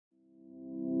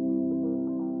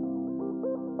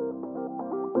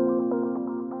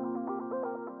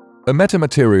A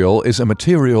metamaterial is a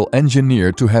material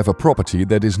engineered to have a property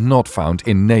that is not found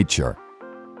in nature.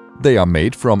 They are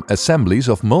made from assemblies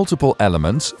of multiple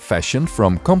elements fashioned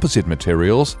from composite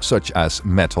materials such as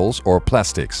metals or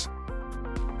plastics.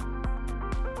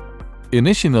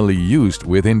 Initially used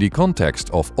within the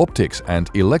context of optics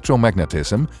and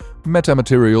electromagnetism,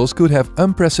 metamaterials could have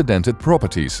unprecedented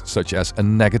properties such as a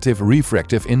negative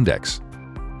refractive index.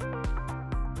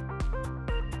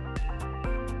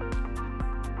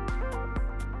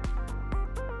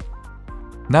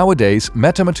 Nowadays,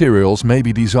 metamaterials may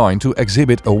be designed to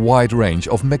exhibit a wide range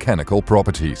of mechanical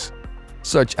properties,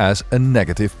 such as a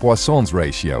negative Poisson's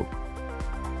ratio.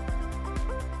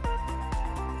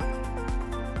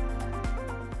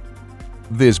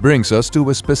 This brings us to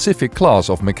a specific class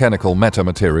of mechanical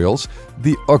metamaterials,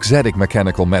 the auxetic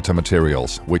mechanical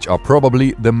metamaterials, which are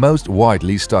probably the most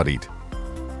widely studied.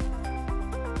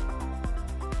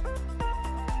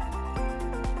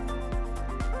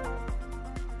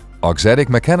 Auxetic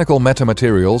mechanical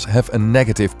metamaterials have a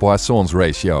negative Poisson's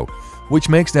ratio, which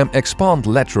makes them expand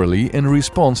laterally in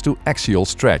response to axial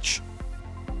stretch.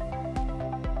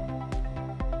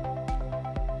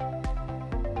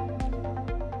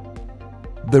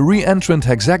 The re-entrant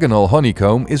hexagonal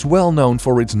honeycomb is well known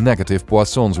for its negative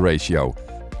Poisson's ratio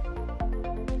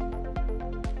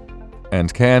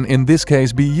and can in this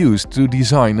case be used to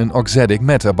design an auxetic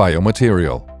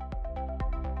meta-biomaterial.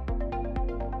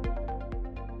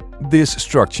 This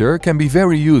structure can be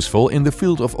very useful in the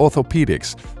field of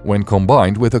orthopedics when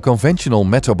combined with a conventional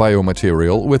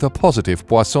meta-biomaterial with a positive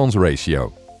Poisson's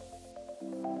ratio.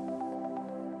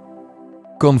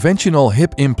 Conventional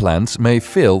hip implants may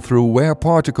fail through wear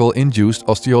particle-induced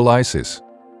osteolysis.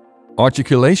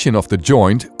 Articulation of the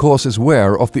joint causes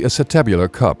wear of the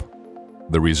acetabular cup.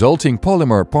 The resulting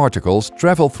polymer particles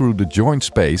travel through the joint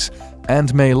space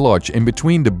and may lodge in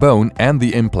between the bone and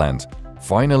the implant,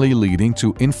 finally leading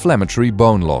to inflammatory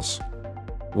bone loss.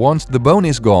 Once the bone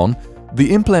is gone,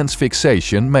 the implant's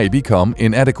fixation may become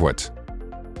inadequate.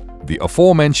 The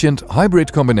aforementioned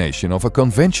hybrid combination of a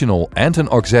conventional and an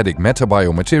auxetic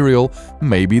meta-biomaterial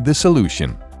may be the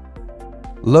solution.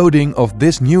 Loading of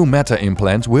this new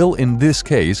meta-implant will in this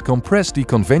case compress the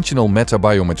conventional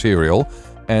meta-biomaterial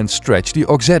and stretch the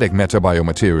auxetic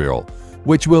meta-biomaterial,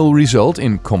 which will result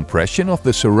in compression of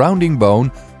the surrounding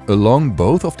bone along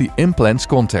both of the implant's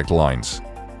contact lines.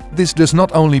 This does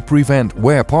not only prevent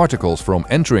wear particles from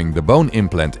entering the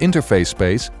bone-implant interface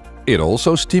space, it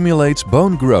also stimulates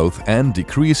bone growth and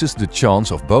decreases the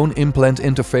chance of bone-implant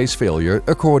interface failure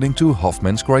according to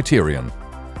Hoffman's criterion.